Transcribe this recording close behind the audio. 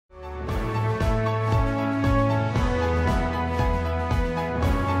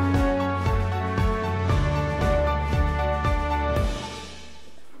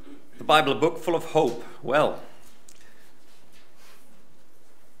Bible book full of hope. Well,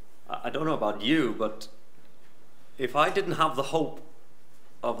 I don't know about you, but if I didn't have the hope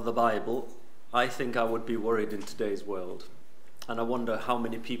of the Bible, I think I would be worried in today's world. And I wonder how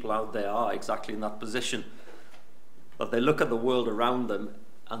many people out there are exactly in that position, that they look at the world around them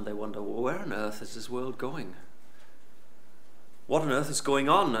and they wonder, well, where on earth is this world going? What on earth is going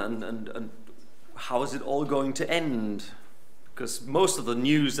on, and how is it all going to end? Because most of the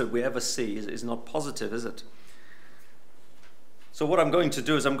news that we ever see is not positive, is it? So what I'm going to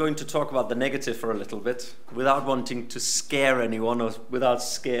do is I'm going to talk about the negative for a little bit, without wanting to scare anyone or without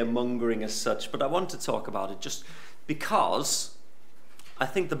scaremongering as such, but I want to talk about it just because I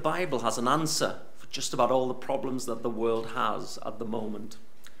think the Bible has an answer for just about all the problems that the world has at the moment.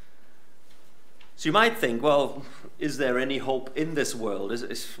 So you might think, well, is there any hope in this world?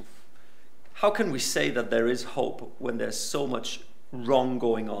 How can we say that there is hope when there's so much wrong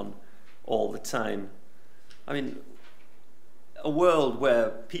going on all the time? I mean, a world where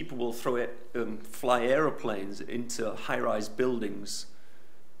people will fly aeroplanes into high-rise buildings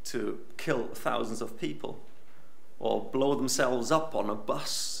to kill thousands of people, or blow themselves up on a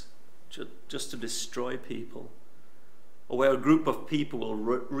bus just to destroy people, or where a group of people will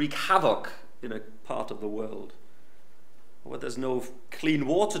wreak havoc in a part of the world, or where there's no clean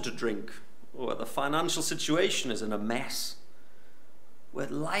water to drink, or where the financial situation is in a mess, where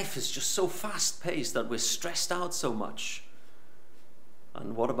life is just so fast-paced that we're stressed out so much.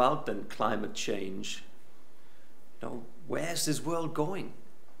 And what about then climate change? You know, where's this world going?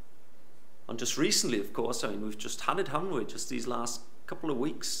 And just recently, of course, I mean, we've just had it, haven't we? Just these last couple of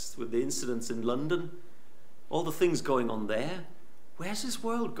weeks with the incidents in London, all the things going on there. Where's this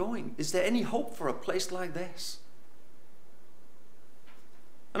world going? Is there any hope for a place like this?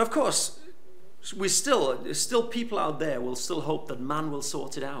 And of course, there's still people out there will still hope that man will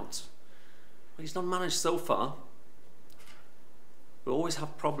sort it out. But he's not managed so far. We always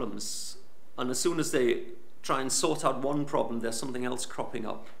have problems, and as soon as they try and sort out one problem, there's something else cropping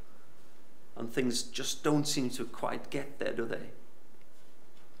up, and things just don't seem to quite get there, do they?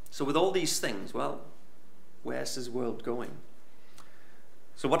 So with all these things, well, where's this world going?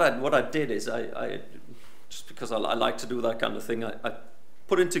 So what I did is I just because I like to do that kind of thing, I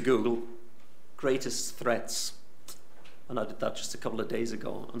put into Google greatest threats, and I did that just a couple of days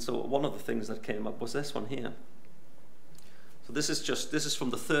ago. And so one of the things that came up was this one here. So this is from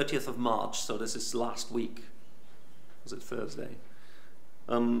the 30th of March, so this is last week. Was it Thursday?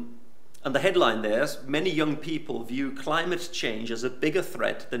 And the headline there is, many young people view climate change as a bigger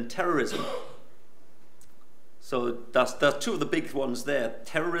threat than terrorism. So there are two of the big ones there,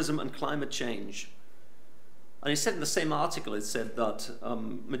 terrorism and climate change. And he said in the same article, it said that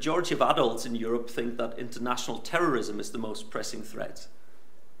majority of adults in Europe think that international terrorism is the most pressing threat.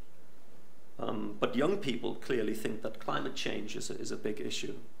 But young people clearly think that climate change is a big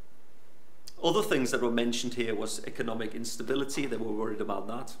issue. Other things that were mentioned here was economic instability. They were worried about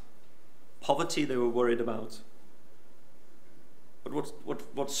that. Poverty they were worried about. But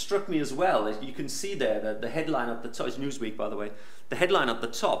what struck me as well is you can see there that the headline at the top, it's Newsweek by the way, the headline at the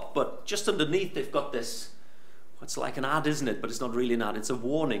top, but just underneath they've got this, it's like an ad, isn't it? But it's not really an ad, it's a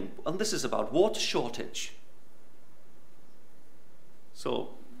warning. And this is about water shortage. So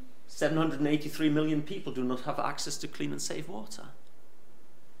 783 million people do not have access to clean and safe water.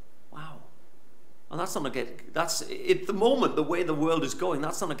 Wow. And that's not going to get, that's, at the moment, the way the world is going,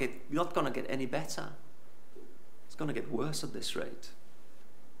 that's not going to get any better. It's going to get worse at this rate.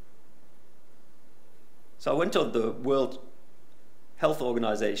 So I went to the World Health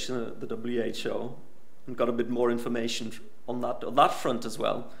Organization, the WHO, and got a bit more information on that front as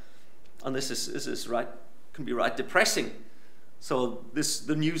well. And this is right, can be right depressing. So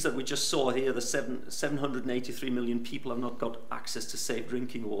the news that we just saw here, the 783 million people have not got access to safe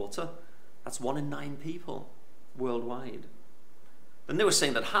drinking water. That's 1 in 9 people worldwide. Then they were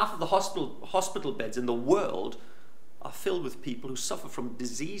saying that half of the hospital beds in the world are filled with people who suffer from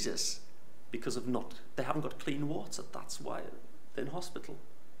diseases because they haven't got clean water. That's why they're in hospital.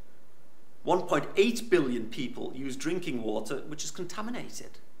 1.8 billion people use drinking water which is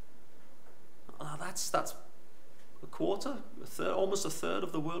contaminated. Now that's a quarter, a third, almost a third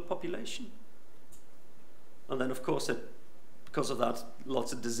of the world population. And then of course, because of that,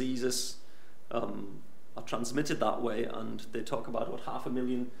 lots of diseases are transmitted that way, and they talk about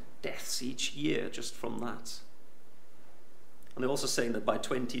 500,000 deaths each year just from that. And they're also saying that by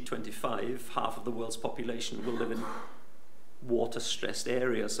 2025, half of the world's population will live in water-stressed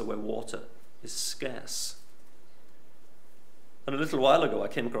areas, so where water is scarce. And a little while ago, I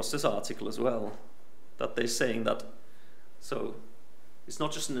came across this article as well, that they're saying that, so It's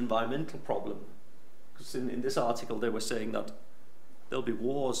not just an environmental problem. Because in this article they were saying that there'll be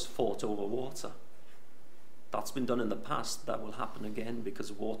wars fought over water. That's been done in the past. That will happen again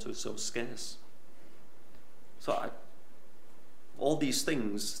because water is so scarce. So all these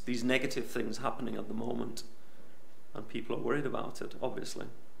things, these negative things happening at the moment, and people are worried about it, obviously.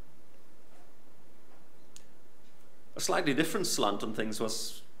 A slightly different slant on things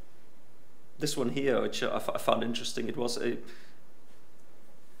was this one here, which I found interesting. It was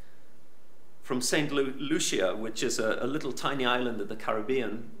from St. Lucia, which is a little tiny island in the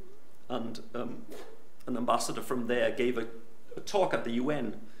Caribbean, and an ambassador from there gave a talk at the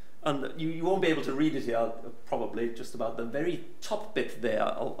UN. And you won't be able to read it here, probably, just about the very top bit there.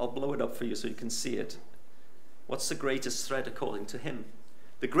 I'll blow it up for you so you can see it. What's the greatest threat according to him?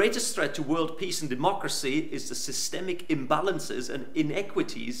 The greatest threat to world peace and democracy is the systemic imbalances and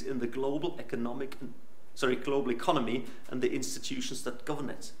inequities in the global economy and the institutions that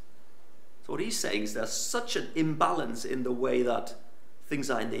govern it. So what he's saying is there's such an imbalance in the way that things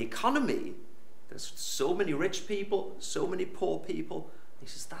are in the economy. There's so many rich people, so many poor people. He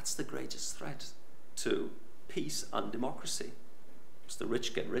says that's the greatest threat to peace and democracy. As the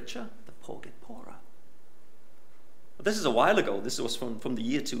rich get richer, the poor get poorer. This is a while ago. This was from the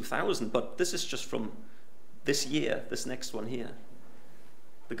year 2000, but this is just from this year, this next one here.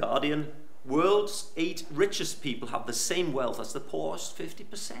 The Guardian, world's 8 richest people have the same wealth as the poorest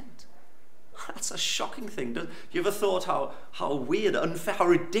 50%. That's a shocking thing. Have you ever thought how weird, unfair, how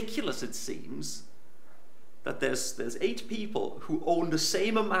ridiculous it seems that there's 8 people who own the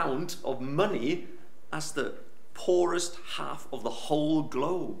same amount of money as the poorest half of the whole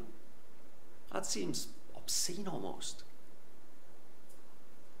globe? That seems obscene almost.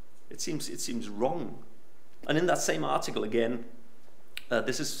 It seems wrong. And in that same article again,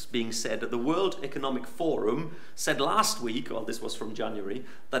 this is being said that the World Economic Forum said last week, or this was from January,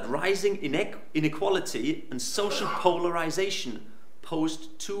 that rising inequality and social polarization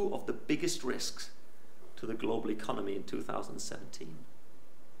posed 2 of the biggest risks to the global economy in 2017.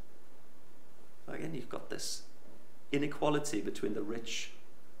 Again, you've got this inequality between the rich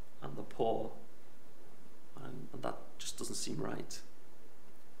and the poor. And that just doesn't seem right.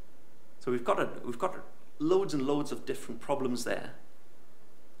 So we've got loads and loads of different problems there,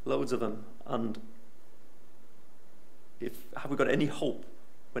 loads of them. And have we got any hope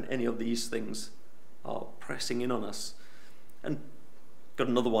when any of these things are pressing in on us? And got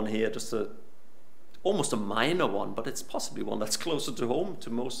another one here, just almost a minor one, but it's possibly one that's closer to home to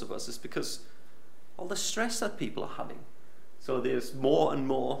most of us. Is because all the stress that people are having. So there's more and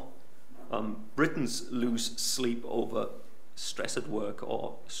more. Britons lose sleep over stress at work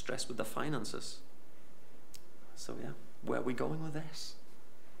or stress with their finances. So yeah, where are we going with this?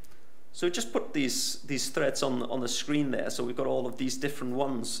 So just put these threats on the screen there. So we've got all of these different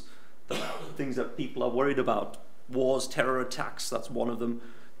ones, things that people are worried about. Wars, terror attacks, that's one of them.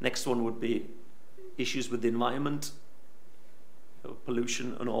 Next one would be issues with the environment,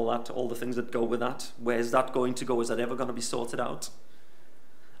 pollution and all that, all the things that go with that. Where's that going to go? Is that ever going to be sorted out?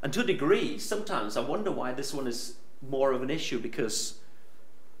 And to a degree, sometimes I wonder why this one is more of an issue, because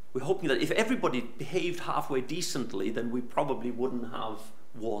we're hoping that if everybody behaved halfway decently, then we probably wouldn't have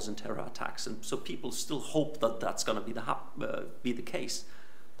wars and terror attacks. And so people still hope that that's going to be the case.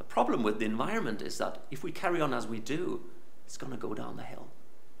 The problem with the environment is that if we carry on as we do, it's going to go down the hill.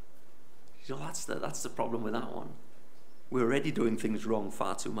 You know, that's the problem with that one. We're already doing things wrong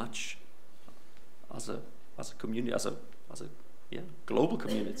far too much as a community, as a global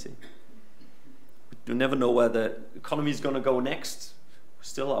community. We never know where the economy is going to go next.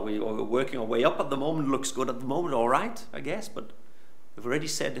 Still, we're working our way up at the moment. Looks good at the moment, all right, I guess. But we've already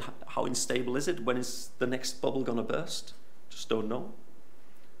said how unstable is it? When is the next bubble going to burst? Just don't know.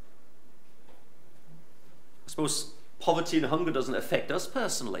 I suppose poverty and hunger doesn't affect us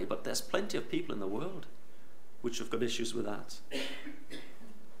personally, but there's plenty of people in the world which have got issues with that.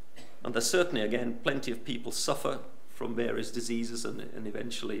 And there's certainly, again, plenty of people suffer from various diseases, and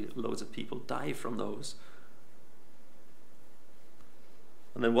eventually loads of people die from those.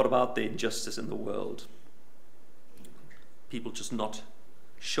 And then what about the injustice in the world? People just not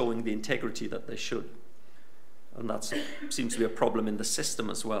showing the integrity that they should. And that seems to be a problem in the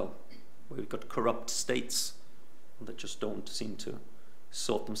system as well, where we've got corrupt states that just don't seem to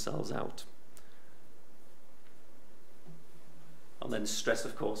sort themselves out. And then stress,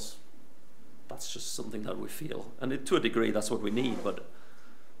 of course. That's just something that we feel. And to a degree, that's what we need, but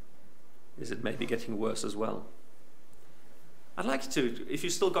is it maybe getting worse as well? I'd like you to, if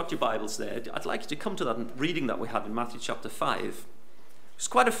you've still got your Bibles there, I'd like you to come to that reading that we had in Matthew chapter 5. There's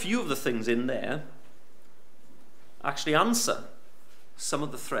quite a few of the things in there actually answer some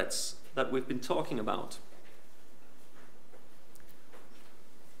of the threats that we've been talking about.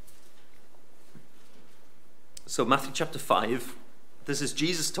 So Matthew chapter 5, this is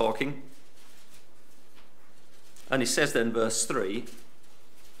Jesus talking. And he says then in verse 3,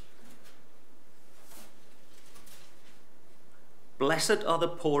 "Blessed are the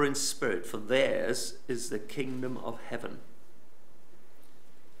poor in spirit, for theirs is the kingdom of heaven."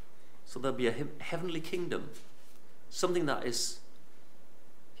 So there'll be a heavenly kingdom. Something that is,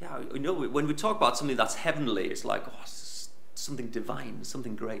 when we talk about something that's heavenly, it's like, oh, it's something divine,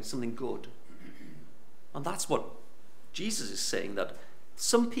 something great, something good. And that's what Jesus is saying, that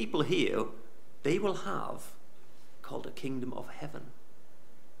some people here, they will have called a kingdom of heaven.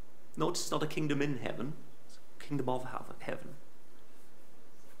 Notice it's not a kingdom in heaven, it's a kingdom of heaven.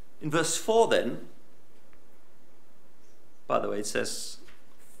 In verse 4 then, by the way, it says,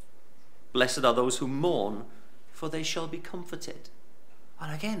 "Blessed are those who mourn, for they shall be comforted."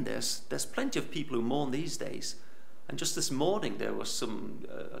 And again, there's plenty of people who mourn these days. And just this morning, there was some,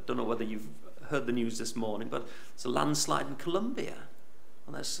 I don't know whether you've heard the news this morning, but it's a landslide in Colombia.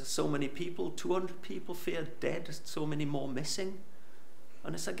 And there's so many people, 200 people feared dead, so many more missing.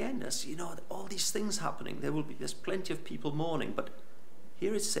 And it's again, there's, all these things happening. There's plenty of people mourning, but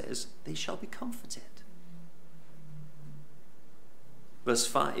here it says, they shall be comforted. Verse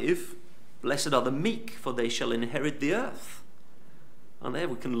 5, "Blessed are the meek, for they shall inherit the earth." And there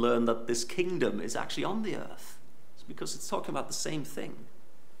we can learn that this kingdom is actually on the earth. It's because it's talking about the same thing.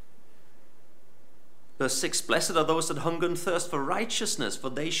 Verse 6, "Blessed are those that hunger and thirst for righteousness, for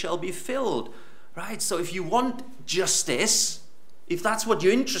they shall be filled." Right? So if you want justice, if that's what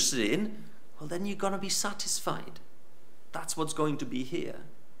you're interested in, well, then you're going to be satisfied. That's what's going to be here.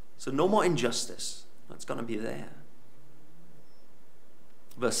 So no more injustice. That's going to be there.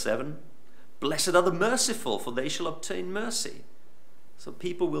 Verse 7, "Blessed are the merciful, for they shall obtain mercy." So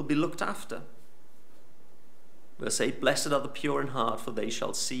people will be looked after. Verse 8, "Blessed are the pure in heart, for they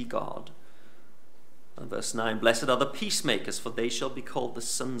shall see God." And verse 9, "Blessed are the peacemakers, for they shall be called the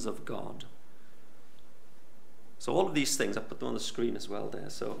sons of God." So all of these things, I put them on the screen as well there.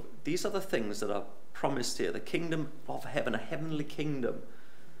 So these are the things that are promised here. The kingdom of heaven, a heavenly kingdom.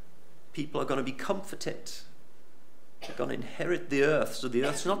 People are going to be comforted. They're going to inherit the earth. So the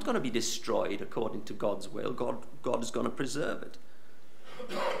earth's not going to be destroyed according to God's will. God is going to preserve it.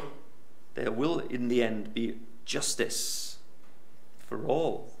 There will, in the end, be justice for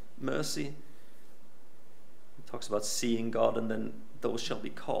all. Mercy. It talks about seeing God, and then those shall be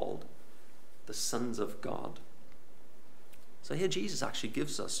called the sons of God. So here Jesus actually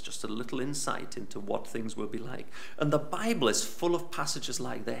gives us just a little insight into what things will be like. And the Bible is full of passages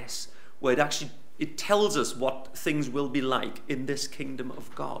like this, where it tells us what things will be like in this kingdom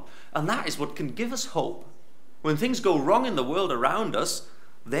of God. And that is what can give us hope. When things go wrong in the world around us,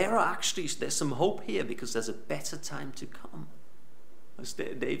 there's some hope here, because there's a better time to come. As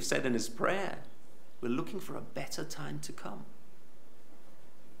Dave said in his prayer, we're looking for a better time to come.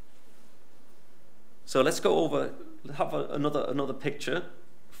 So let's go over, have another picture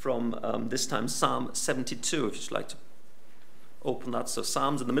from this time Psalm 72, if you'd like to open that. So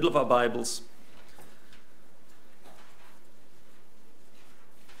Psalms in the middle of our Bibles.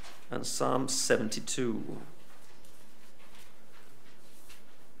 And Psalm 72.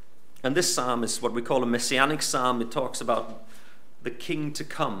 And this psalm is what we call a messianic psalm. It talks about the king to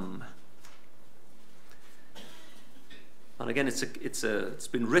come. And again, it's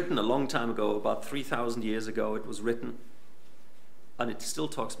been written a long time ago, about 3,000 years ago it was written. And it still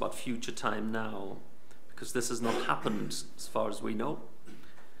talks about future time now, because this has not happened as far as we know.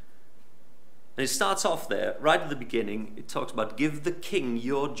 And it starts off there, right at the beginning. It talks about, "Give the king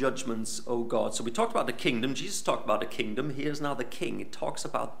your judgments, O God." So we talked about the kingdom. Jesus talked about a kingdom. Here's now the king. It talks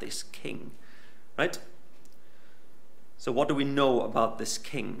about this king, right? So what do we know about this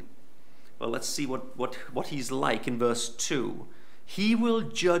king? Well, let's see what he's like in verse 2. "He will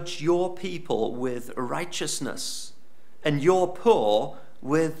judge your people with righteousness, and your poor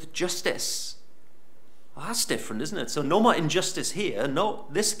with justice." Well, that's different, isn't it? So no more injustice here. No,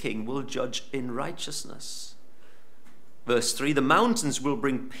 this king will judge in righteousness. Verse 3, "The mountains will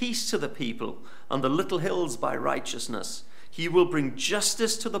bring peace to the people, and the little hills by righteousness. He will bring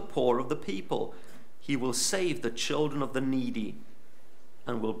justice to the poor of the people. He will save the children of the needy,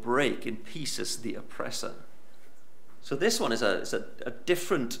 and will break in pieces the oppressor." So this one is a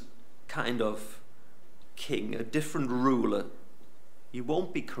different kind of king, a different ruler. He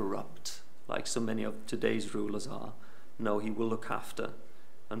won't be corrupt like so many of today's rulers are. No, he will look after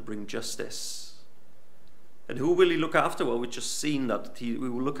and bring justice. And who will he look after? Well, we've just seen that he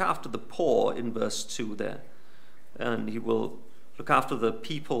will look after the poor in verse 2 there. And he will look after the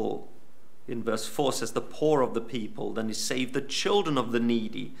people. In verse 4 says the poor of the people. Then he saved the children of the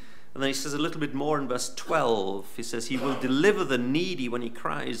needy. And then he says a little bit more in verse 12. He says he will deliver the needy when he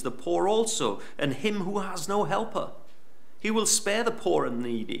cries, the poor also, and him who has no helper. He will spare the poor and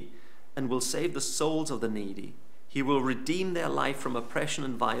needy, and will save the souls of the needy. He will redeem their life from oppression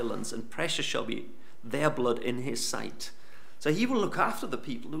and violence, and precious shall be their blood in his sight. So he will look after the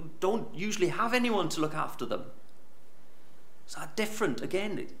people who don't usually have anyone to look after them. So different,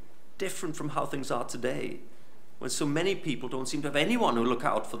 again, different from how things are today, when so many people don't seem to have anyone who look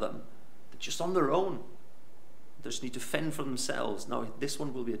out for them. They're just on their own. They just need to fend for themselves. Now, this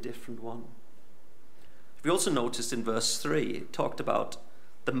one will be a different one. We also noticed in verse 3, it talked about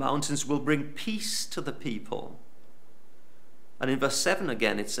the mountains will bring peace to the people. And in verse 7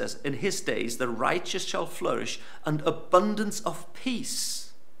 again, it says, in his days the righteous shall flourish, and abundance of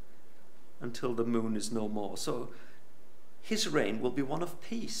peace until the moon is no more. So his reign will be one of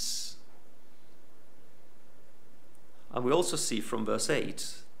peace. And we also see from verse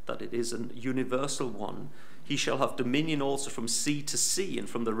 8 that it is a universal one. He shall have dominion also from sea to sea, and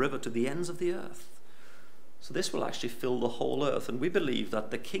from the river to the ends of the earth. So this will actually fill the whole earth. And we believe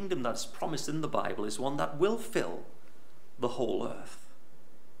that the kingdom that's promised in the Bible is one that will fill the whole earth.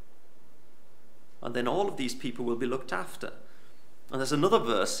 And then all of these people will be looked after. And there's another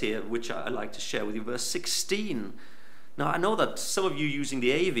verse here which I like to share with you, verse 16. Now, I know that some of you using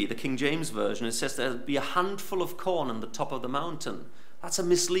the AV, the King James Version, it says there'll be a handful of corn on the top of the mountain. That's a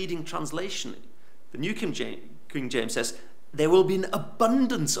misleading translation. The New King James says there will be an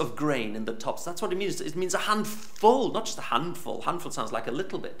abundance of grain in the tops. That's what it means. It means a handful, not just a handful. Handful sounds like a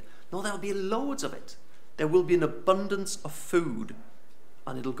little bit. No, there'll be loads of it. There will be an abundance of food,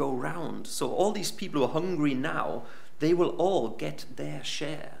 and it'll go round. So all these people who are hungry now, they will all get their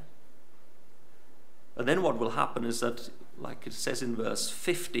share. And then what will happen is that, like it says in verse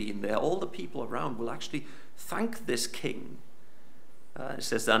 15 there, all the people around will actually thank this king. It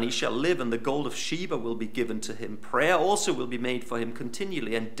says, and he shall live, and the gold of Sheba will be given to him. Prayer also will be made for him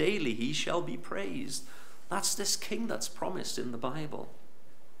continually, and daily he shall be praised. That's this king that's promised in the Bible.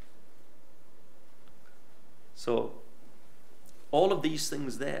 So all of these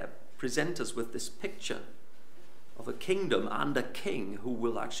things there present us with this picture of a kingdom and a king who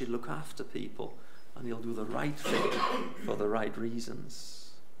will actually look after people, and he'll do the right thing for the right reasons.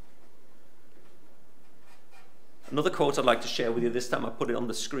 Another quote I'd like to share with you, this time I put it on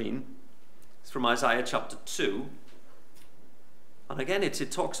the screen. It's from Isaiah chapter 2. And again,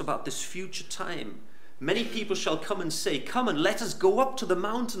 it talks about this future time. Many people shall come and say, come and let us go up to the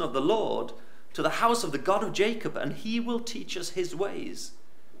mountain of the Lord, to the house of the God of Jacob, and he will teach us his ways.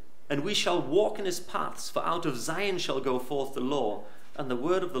 And we shall walk in his paths, for out of Zion shall go forth the law, and the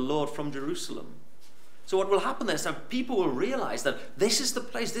word of the Lord from Jerusalem. So what will happen there is that people will realize that this is the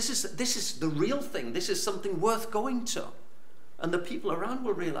place, this is the real thing, this is something worth going to. And the people around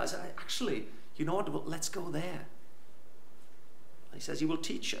will realize, actually, you know what, well, let's go there. And he says he will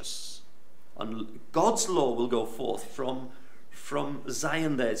teach us. And God's law will go forth from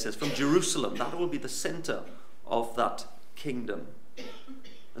Zion there, it says, from Jerusalem. That will be the center of that kingdom.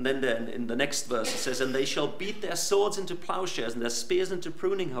 And then in the next verse it says, and they shall beat their swords into plowshares and their spears into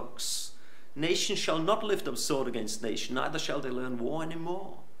pruning hooks. Nation shall not lift up sword against nation, neither shall they learn war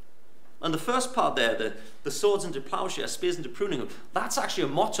anymore. And the first part there, the swords into plowshares, spears into pruning hooks, that's actually a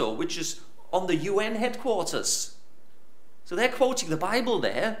motto which is on the UN headquarters. So they're quoting the Bible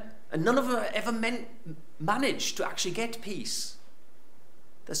there, and none of them ever managed to actually get peace.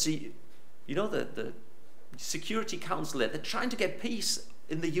 That's the Security Council there, they're trying to get peace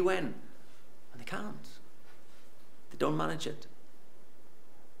in the UN, and they can't. They don't manage it.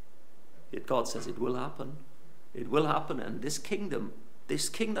 Yet God says it will happen. It will happen, and this kingdom, this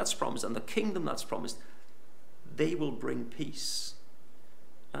king that's promised, and the kingdom that's promised, they will bring peace.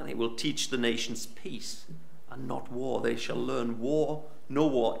 And they will teach the nations peace and not war. They shall learn no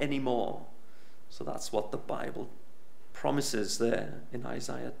war anymore. So that's what the Bible promises there in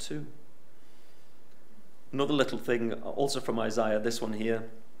Isaiah 2. Another little thing also from Isaiah, this one here.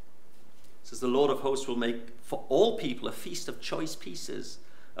 It says, the Lord of hosts will make for all people a feast of choice pieces,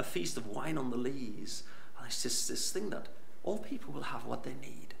 a feast of wine on the lees. And it's just this thing that all people will have what they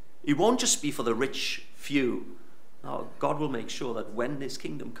need. It won't just be for the rich few. No, God will make sure that when his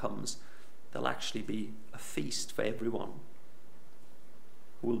kingdom comes, there'll actually be a feast for everyone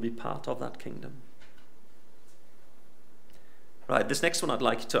who will be part of that kingdom. Right, this next one I'd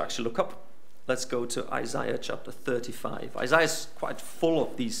like you to actually look up. Let's go to Isaiah chapter 35. Isaiah's quite full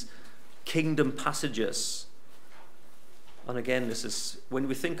of these kingdom passages. And again, this is when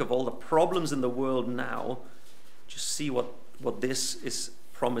we think of all the problems in the world now, just see what this is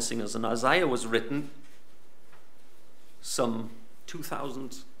promising us. And Isaiah was written some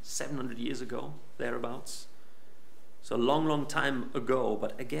 2,700 years ago, thereabouts. So a long, long time ago,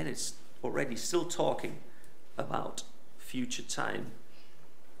 but again, it's already still talking about future time.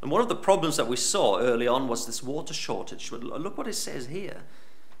 And one of the problems that we saw early on was this water shortage. But look what it says here.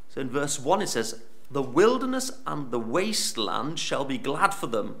 So in verse 1 it says, "The wilderness and the wasteland shall be glad for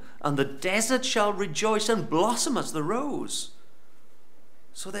them, and the desert shall rejoice and blossom as the rose."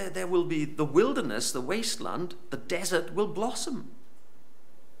 So there will be the wilderness, the wasteland, the desert will blossom.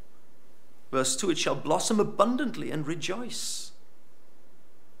 Verse 2, "It shall blossom abundantly and rejoice."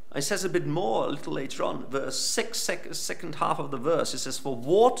 It says a bit more a little later on, verse 6, second half of the verse, it says, "For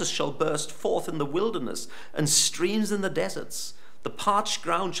waters shall burst forth in the wilderness, and streams in the deserts. The parched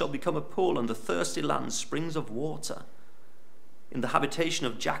ground shall become a pool, and the thirsty land springs of water. In the habitation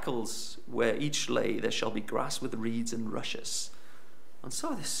of jackals, where each lay, there shall be grass with reeds and rushes." And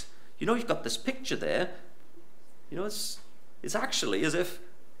so this, you've got this picture there. It's actually as if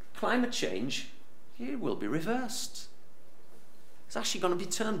climate change, it will be reversed. It's actually going to be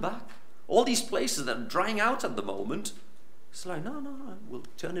turned back. All these places that are drying out at the moment, it's like, no, we'll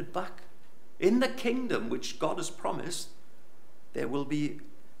turn it back. In the kingdom which God has promised, there will be,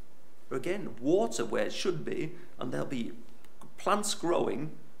 again, water where it should be, and there'll be plants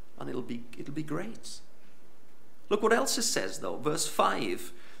growing, and it'll be great. Look what else it says, though. Verse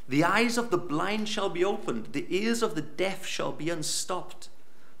 5, "The eyes of the blind shall be opened, the ears of the deaf shall be unstopped.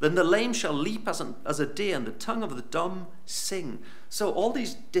 Then the lame shall leap as a deer, and the tongue of the dumb sing." So all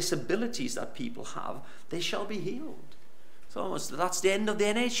these disabilities that people have, they shall be healed. So that's the end of the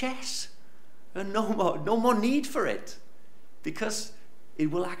NHS. And no more need for it. Because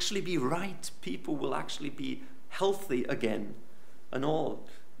it will actually be right. People will actually be healthy again. And all.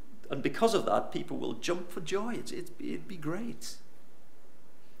 And because of that, people will jump for joy. It'd be great.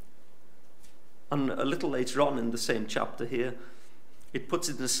 And a little later on in the same chapter here, it puts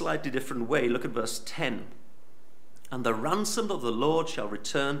it in a slightly different way. Look at verse 10. "And the ransomed of the Lord shall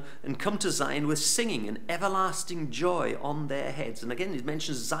return and come to Zion with singing and everlasting joy on their heads." And again, it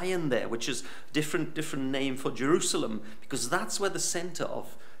mentions Zion there, which is a different name for Jerusalem, because that's where the center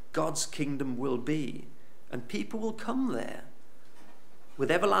of God's kingdom will be. And people will come there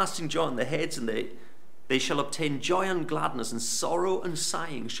with everlasting joy on their heads, and they shall obtain joy and gladness, and sorrow and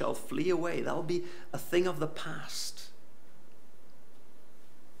sighing shall flee away. That'll be a thing of the past.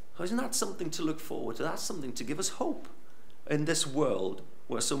 Isn't that something to look forward to? That's something to give us hope in this world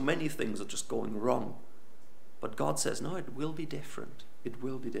where so many things are just going wrong. But God says, no, it will be different. It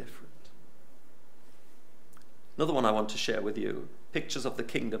will be different. Another one I want to share with you, pictures of the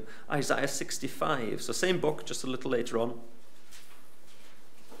kingdom, Isaiah 65. So same book, just a little later on.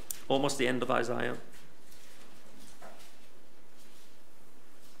 Almost the end of Isaiah.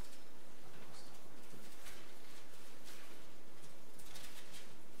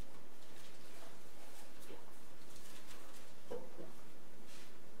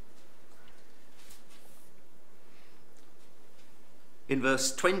 In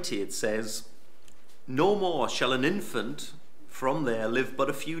verse 20 it says, "No more shall an infant from there live but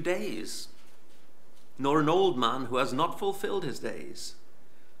a few days, nor an old man who has not fulfilled his days.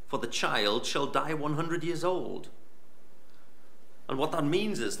 For the child shall die 100 years old." And what that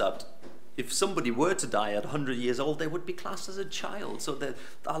means is that if somebody were to die at 100 years old, they would be classed as a child. So that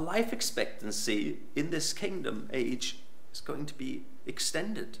our life expectancy in this kingdom age is going to be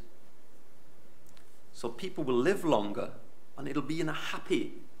extended. So people will live longer, and it'll be in a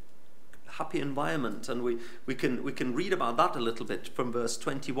happy environment. And we can read about that a little bit from verse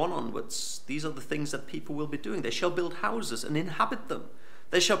 21 onwards. These are the things that people will be doing. They shall build houses and inhabit them.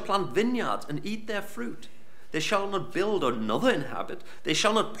 They shall plant vineyards and eat their fruit. They shall not build and another inhabit. They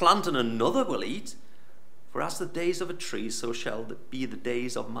shall not plant and another will eat. For as the days of a tree, so shall be the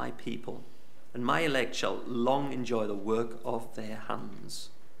days of my people. And my elect shall long enjoy the work of their hands.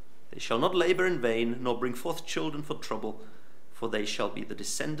 They shall not labor in vain, nor bring forth children for trouble. For they shall be the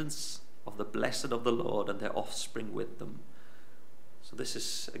descendants of the blessed of the Lord, and their offspring with them. So this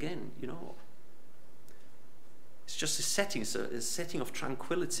is, again, it's just a setting. It's a setting of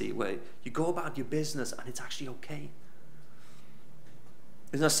tranquility where you go about your business and it's actually okay.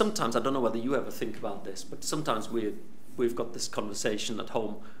 Sometimes, I don't know whether you ever think about this, but sometimes we've got this conversation at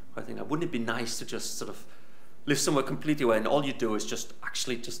home where I think, wouldn't it be nice to just sort of live somewhere completely away, and all you do is just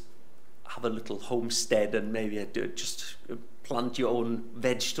have a little homestead, and maybe just plant your own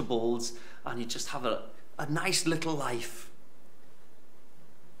vegetables, and you just have a nice little life.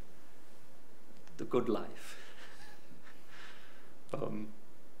 The good life.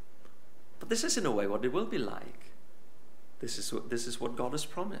 But this is in a way what it will be like. This is what God has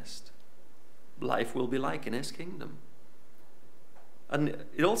promised. Life will be like in his kingdom. And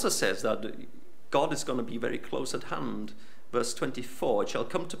it also says that God is going to be very close at hand. Verse 24, it shall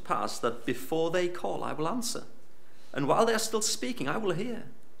come to pass that before they call, I will answer. And while they're still speaking, I will hear.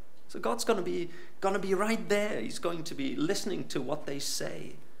 So God's going to be right there. He's going to be listening to what they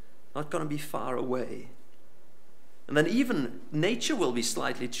say, not going to be far away. And then even nature will be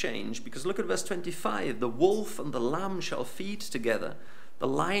slightly changed, because look at verse 25. The wolf and the lamb shall feed together. The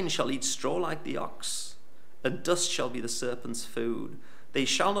lion shall eat straw like the ox, and dust shall be the serpent's food. They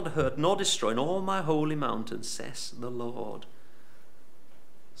shall not hurt nor destroy in all my holy mountain, says the Lord.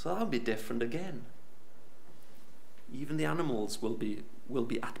 So that'll be different again. Even the animals will be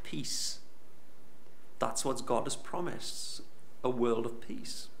at peace. That's what God has promised, a world of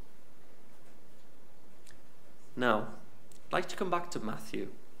peace. Now, I'd like to come back to Matthew,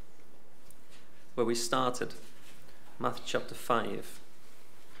 where we started, Matthew chapter 5.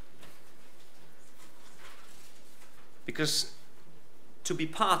 Because to be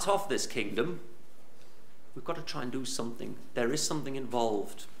part of this kingdom, we've got to try and do something. There is something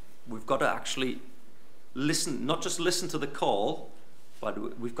involved. We've got to actually listen, not just listen to the call,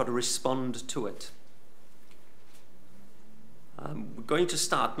 but we've got to respond to it. We're going to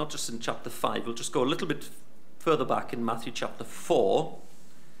start not just in chapter 5, we'll just go a little bit further back in Matthew chapter 4.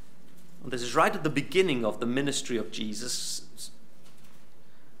 And this is right at the beginning of the ministry of Jesus.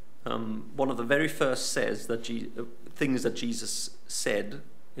 One of the very first things that Jesus said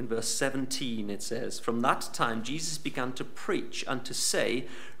in verse 17, it says, "From that time Jesus began to preach and to say,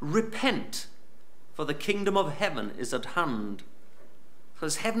 'Repent, for the kingdom of heaven is at hand.'" For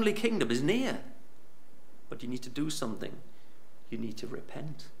his heavenly kingdom is near. But you need to do something. You need to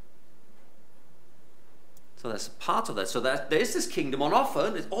repent. So that's part of that. So there is this kingdom on offer.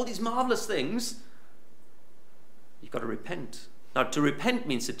 There's all these marvelous things. You've got to repent. Now, to repent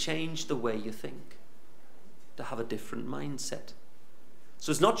means to change the way you think, to have a different mindset. So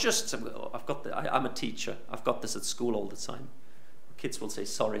it's not just, I'm a teacher. I've got this at school all the time. Kids will say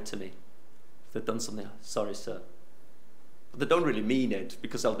sorry to me if they've done something. "Sorry, sir." But they don't really mean it,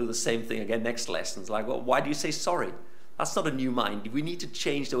 because they'll do the same thing again next lesson. It's like, well, why do you say sorry? That's not a new mind. We need to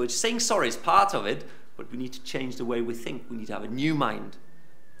change the way. Saying sorry is part of it, but we need to change the way we think. We need to have a new mind,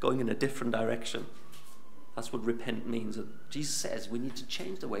 going in a different direction. That's what repent means. Jesus says we need to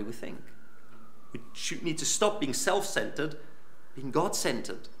change the way we think. We need to stop being self-centered, being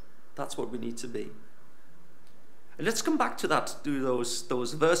God-centered. That's what we need to be. And let's come back to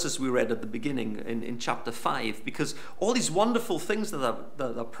those verses we read at the beginning in chapter 5, because all these wonderful things that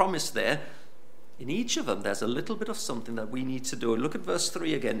are promised there, in each of them there's a little bit of something that we need to do. Look at verse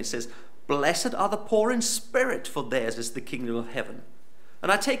 3 again. It says, "Blessed are the poor in spirit, for theirs is the kingdom of heaven."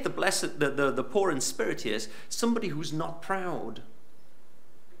 And I take the poor in spirit here as somebody who's not proud.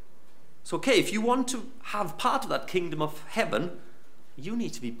 So, okay, if you want to have part of that kingdom of heaven, you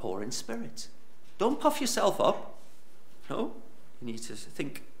need to be poor in spirit. Don't puff yourself up. No, you need to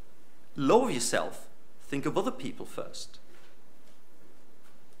think low of yourself. Think of other people first.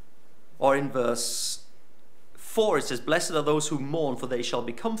 Or in verse 4, it says, "Blessed are those who mourn, for they shall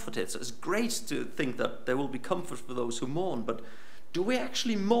be comforted." So it's great to think that there will be comfort for those who mourn, but do we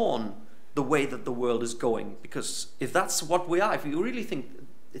actually mourn the way that the world is going? Because if that's what we are, if we really think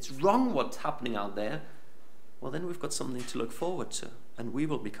it's wrong what's happening out there, well, then we've got something to look forward to, and we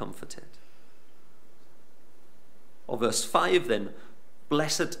will be comforted. Or verse 5 then,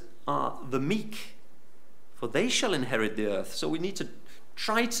 "Blessed are the meek, for they shall inherit the earth." So we need to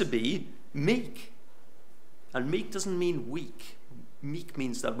try to be meek. And meek doesn't mean weak. Meek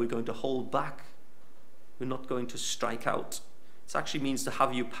means that we're going to hold back. We're not going to strike out. It actually means to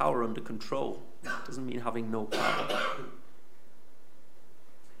have your power under control. It doesn't mean having no power.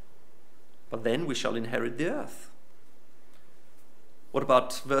 But then we shall inherit the earth. What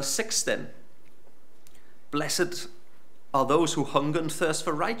about verse 6 then? "Blessed are those who hunger and thirst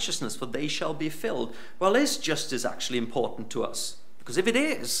for righteousness, for they shall be filled." Well, is justice actually important to us? Because if it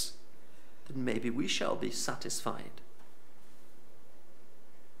is, then maybe we shall be satisfied.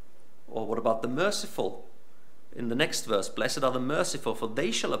 Or what about the merciful? In the next verse, "Blessed are the merciful, for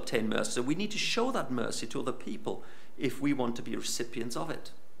they shall obtain mercy." So we need to show that mercy to other people if we want to be recipients of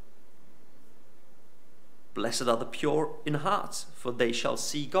it. "Blessed are the pure in heart, for they shall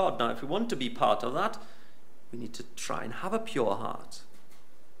see God." Now, if we want to be part of that, we need to try and have a pure heart,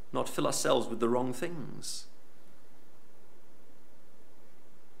 not fill ourselves with the wrong things.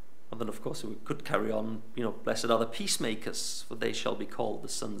 And then, of course, we could carry on, "Blessed are the peacemakers, for they shall be called the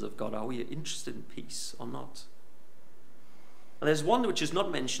sons of God." Are we interested in peace or not? And there's one which is not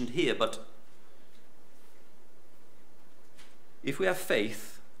mentioned here, but if we have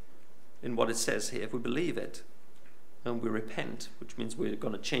faith in what it says here, if we believe it, and we repent, which means we're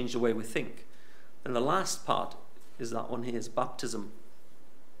going to change the way we think, then the last part is that one here, is baptism.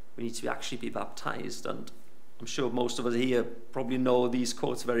 We need to actually be baptized, and I'm sure most of us here probably know these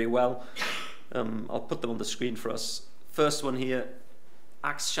quotes very well. I'll put them on the screen for us. First one here,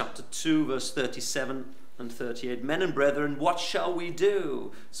 Acts chapter 2, verse 37 and 38. Men and brethren, what shall we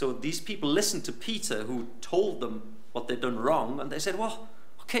do? So these people listened to Peter, who told them what they'd done wrong, and they said, well,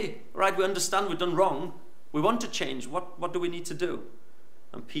 okay, right, we understand we've done wrong. We want to change. What do we need to do?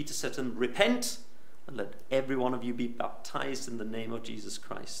 And Peter said to them, repent, and let every one of you be baptized in the name of Jesus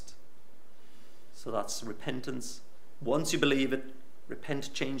Christ. So that's repentance. Once you believe it,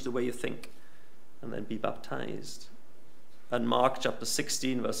 repent, change the way you think, and then be baptized. And Mark chapter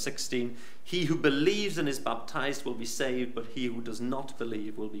 16, verse 16, he who believes and is baptized will be saved, but he who does not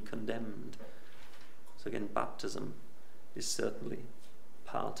believe will be condemned. So again, baptism is certainly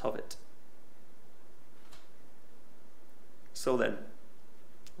part of it. So then,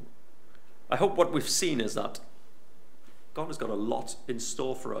 I hope what we've seen is that God has got a lot in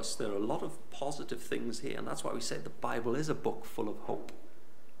store for us. There are a lot of positive things here, and that's why we say the Bible is a book full of hope.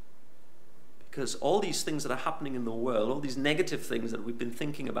 Because all these things that are happening in the world, all these negative things that we've been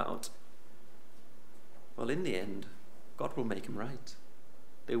thinking about, well, in the end, God will make them right.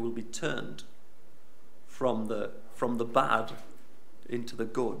 They will be turned from the bad into the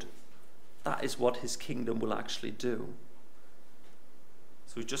good. That is what his kingdom will actually do.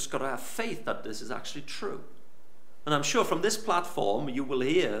 So we've just got to have faith that this is actually true. And I'm sure from this platform you will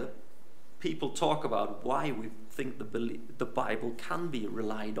hear people talk about why we think the Bible can be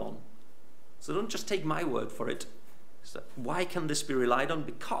relied on. So don't just take my word for it. So why can this be relied on?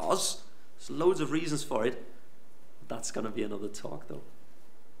 Because there's loads of reasons for it. That's going to be another talk, though.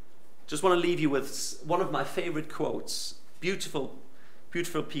 Just want to leave you with one of my favorite quotes. Beautiful,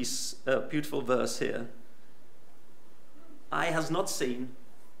 beautiful piece, beautiful verse here. Eye has not seen,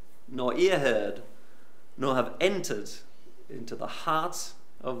 nor ear heard, nor have entered into the heart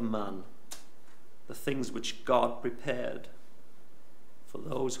of man the things which God prepared for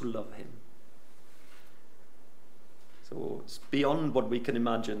those who love him. So it's beyond what we can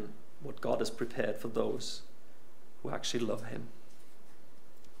imagine, what God has prepared for those who actually love him.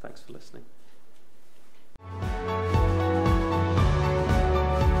 Thanks for listening.